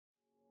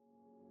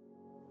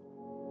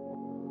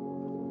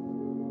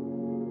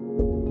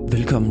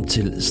Velkommen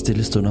til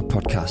Stillestunder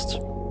podcast.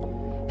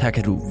 Her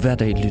kan du hver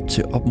dag lytte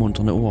til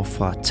opmuntrende ord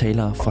fra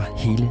talere fra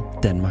hele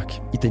Danmark.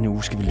 I denne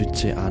uge skal vi lytte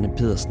til Arne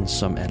Pedersen,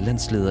 som er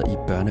landsleder i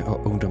Børne-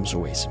 og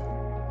Ungdomsoase.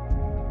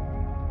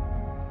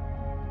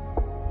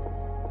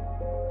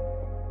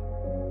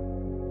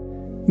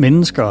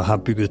 Mennesker har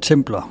bygget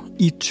templer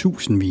i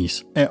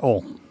tusindvis af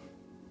år.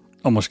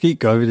 Og måske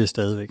gør vi det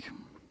stadigvæk.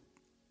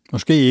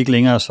 Måske ikke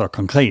længere så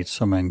konkret,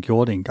 som man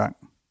gjorde det engang.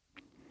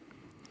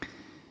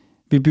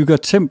 Vi bygger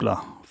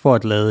templer for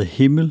at lade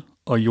himmel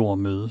og jord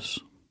mødes.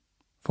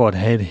 For at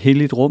have et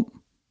helligt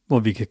rum, hvor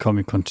vi kan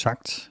komme i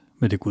kontakt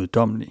med det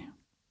guddommelige.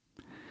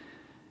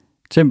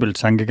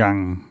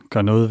 Tempeltankegangen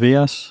gør noget ved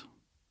os,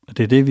 og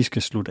det er det, vi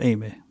skal slutte af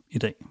med i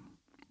dag.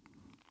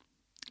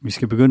 Vi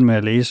skal begynde med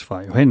at læse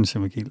fra Johannes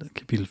evangeliet,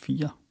 kapitel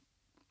 4.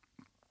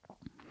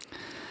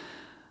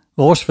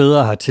 Vores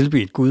fædre har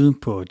tilbedt Gud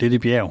på dette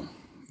bjerg,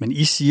 men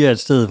I siger, at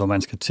stedet, hvor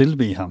man skal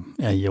tilbede ham,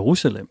 er i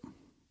Jerusalem.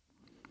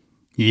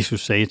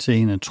 Jesus sagde til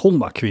hende, tro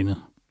mig, kvinde,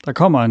 der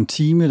kommer en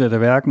time, da det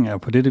hverken er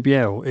på dette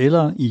bjerg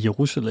eller i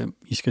Jerusalem,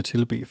 I skal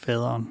tilbede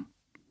faderen.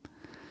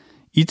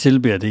 I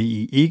tilbeder det,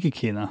 I ikke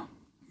kender.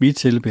 Vi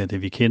tilbeder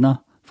det, vi kender,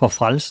 for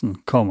frelsen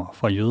kommer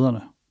fra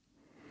jøderne.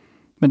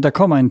 Men der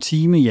kommer en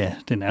time, ja,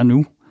 den er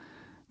nu,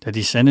 da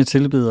de sande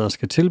tilbedere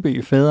skal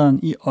tilbede faderen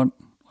i ånd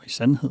og i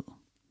sandhed.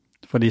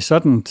 For det er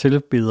sådan,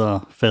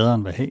 tilbedere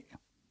faderen vil have.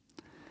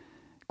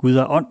 Gud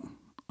er ånd,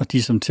 og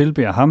de, som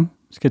tilbeder ham,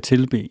 skal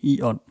tilbede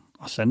i ånd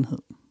og sandhed.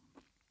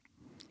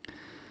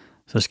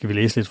 Så skal vi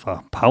læse lidt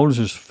fra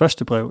Paulus'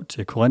 første brev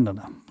til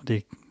Korinterne, og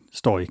det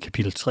står i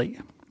kapitel 3.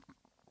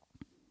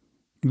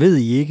 Ved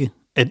I ikke,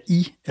 at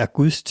I er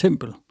Guds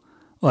tempel,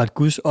 og at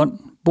Guds ånd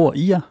bor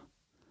i jer?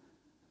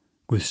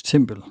 Guds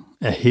tempel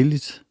er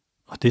helligt,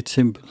 og det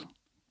tempel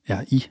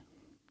er I.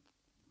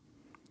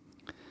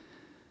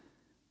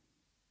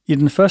 I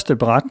den første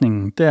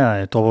beretning,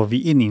 der dropper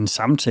vi ind i en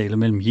samtale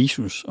mellem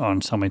Jesus og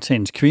en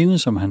samaritansk kvinde,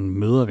 som han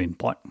møder ved en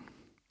brønd.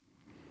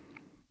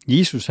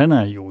 Jesus, han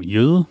er jo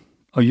jøde,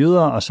 og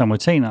jøder og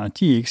samaritanere,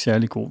 de er ikke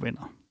særlig gode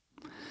venner.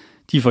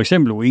 De er for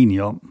eksempel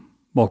uenige om,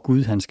 hvor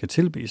Gud han skal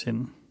tilbedes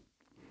henne.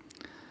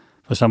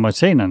 For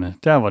samaritanerne,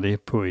 der var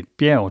det på et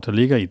bjerg, der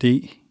ligger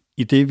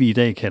i det vi i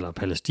dag kalder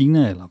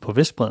Palæstina eller på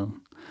Vestbredden.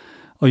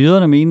 Og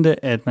jøderne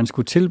mente, at man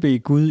skulle tilbede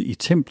Gud i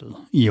templet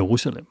i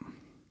Jerusalem.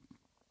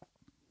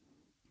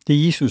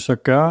 Det Jesus så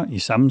gør i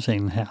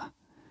samtalen her,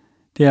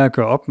 det er at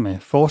gøre op med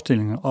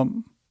forestillinger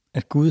om,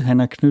 at Gud han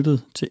er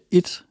knyttet til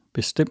et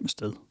bestemt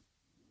sted.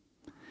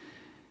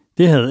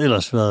 Det havde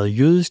ellers været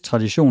jødisk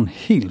tradition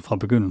helt fra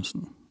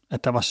begyndelsen,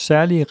 at der var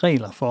særlige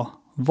regler for,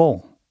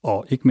 hvor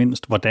og ikke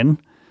mindst hvordan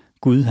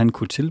Gud han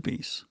kunne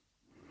tilbedes.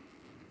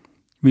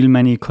 Ville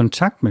man i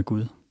kontakt med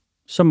Gud,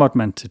 så måtte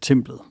man til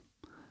templet,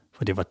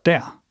 for det var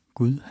der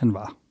Gud han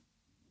var.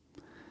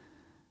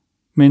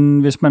 Men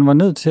hvis man var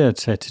nødt til at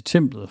tage til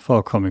templet for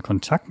at komme i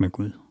kontakt med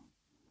Gud,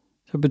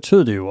 så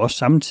betød det jo også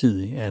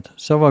samtidig, at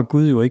så var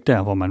Gud jo ikke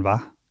der, hvor man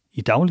var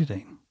i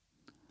dagligdagen.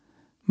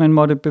 Man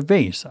måtte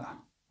bevæge sig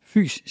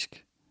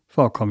fysisk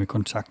for at komme i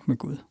kontakt med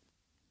Gud.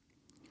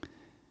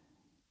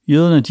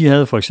 Jøderne de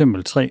havde for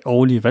eksempel 3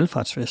 årlige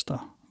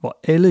valfartsfester, hvor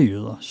alle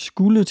jøder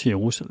skulle til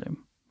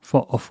Jerusalem for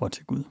at ofre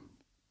til Gud.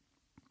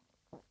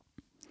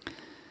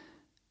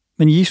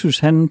 Men Jesus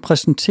han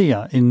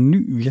præsenterer en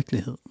ny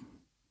virkelighed,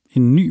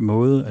 en ny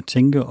måde at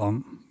tænke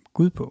om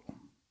Gud på,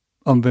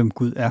 om hvem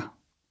Gud er.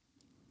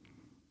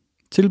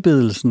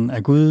 Tilbedelsen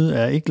af Gud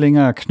er ikke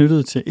længere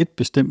knyttet til et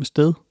bestemt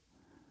sted,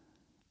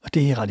 og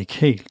det er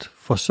radikalt,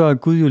 for så er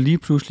Gud jo lige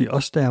pludselig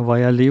også der, hvor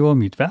jeg lever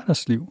mit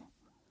hverdagsliv.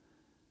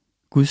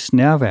 Guds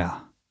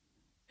nærvær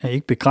er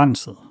ikke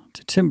begrænset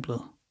til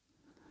templet.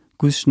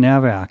 Guds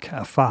nærvær kan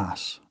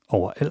erfares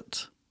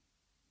overalt.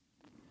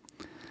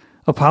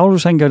 Og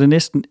Paulus han gør det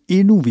næsten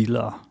endnu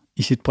vildere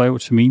i sit brev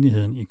til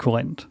menigheden i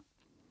Korinth.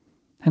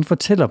 Han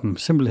fortæller dem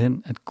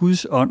simpelthen, at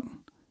Guds ånd,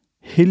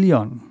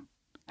 Helligånden,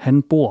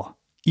 han bor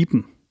i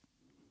dem.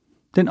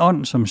 Den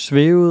ånd, som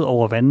svævede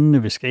over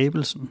vandene ved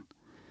skabelsen.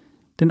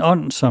 Den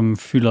ånd, som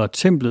fylder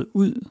templet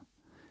ud.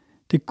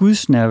 Det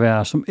Guds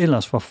nærvær, som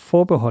ellers var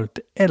forbeholdt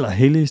det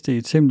allerhelligste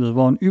i templet,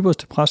 hvor en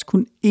ypperste præst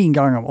kun 1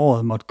 gang om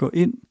året måtte gå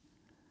ind.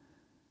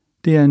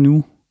 Det er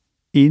nu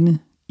inde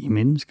i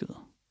mennesket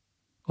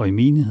og i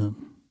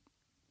menigheden.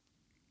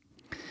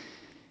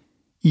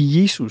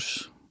 I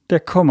Jesus, der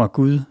kommer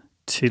Gud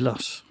til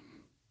os.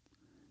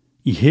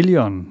 I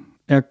Helligånden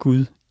er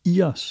Gud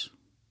i os.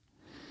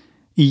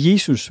 I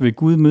Jesus vil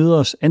Gud møde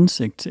os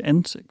ansigt til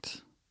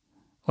ansigt.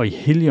 Og i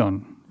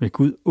Helligånden vil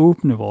Gud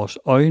åbne vores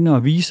øjne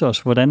og vise os,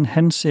 hvordan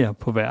han ser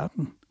på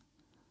verden.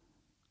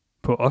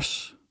 På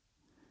os.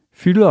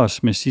 Fylder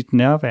os med sit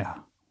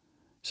nærvær,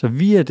 så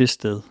vi er det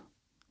sted,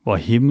 hvor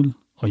himmel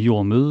og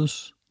jord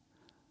mødes,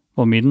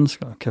 hvor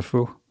mennesker kan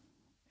få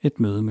et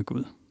møde med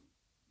Gud.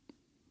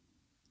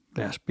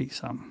 Lad os bede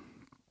sammen.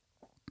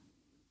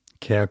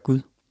 Kære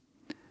Gud,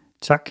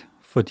 tak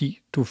fordi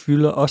du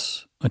fylder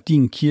os og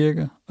din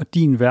kirke og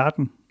din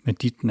verden med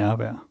dit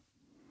nærvær.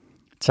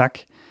 Tak,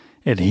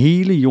 at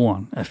hele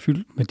jorden er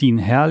fyldt med din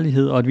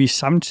herlighed, og at vi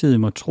samtidig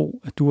må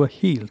tro, at du er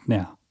helt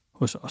nær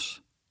hos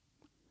os.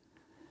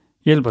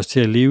 Hjælp os til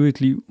at leve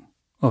et liv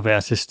og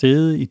være til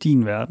stede i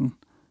din verden,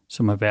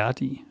 som er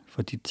værdig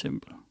for dit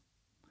tempel.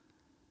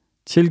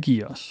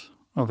 Tilgiv os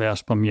og vær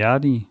os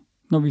barmhjertige,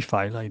 når vi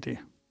fejler i det.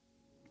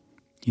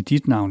 I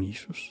dit navn,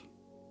 Jesus.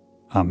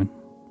 Amen.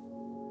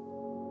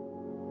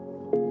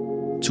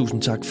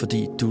 Tusind tak,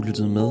 fordi du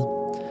lyttede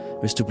med.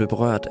 Hvis du blev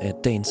berørt af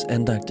dagens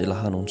andagt eller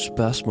har nogle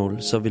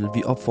spørgsmål, så vil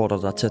vi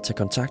opfordre dig til at tage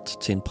kontakt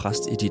til en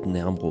præst i dit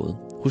nærområde.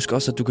 Husk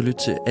også, at du kan lytte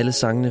til alle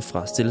sangene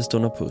fra Stille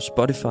Stunder på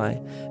Spotify,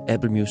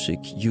 Apple Music,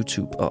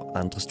 YouTube og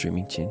andre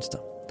streamingtjenester.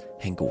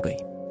 Ha' en god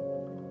dag.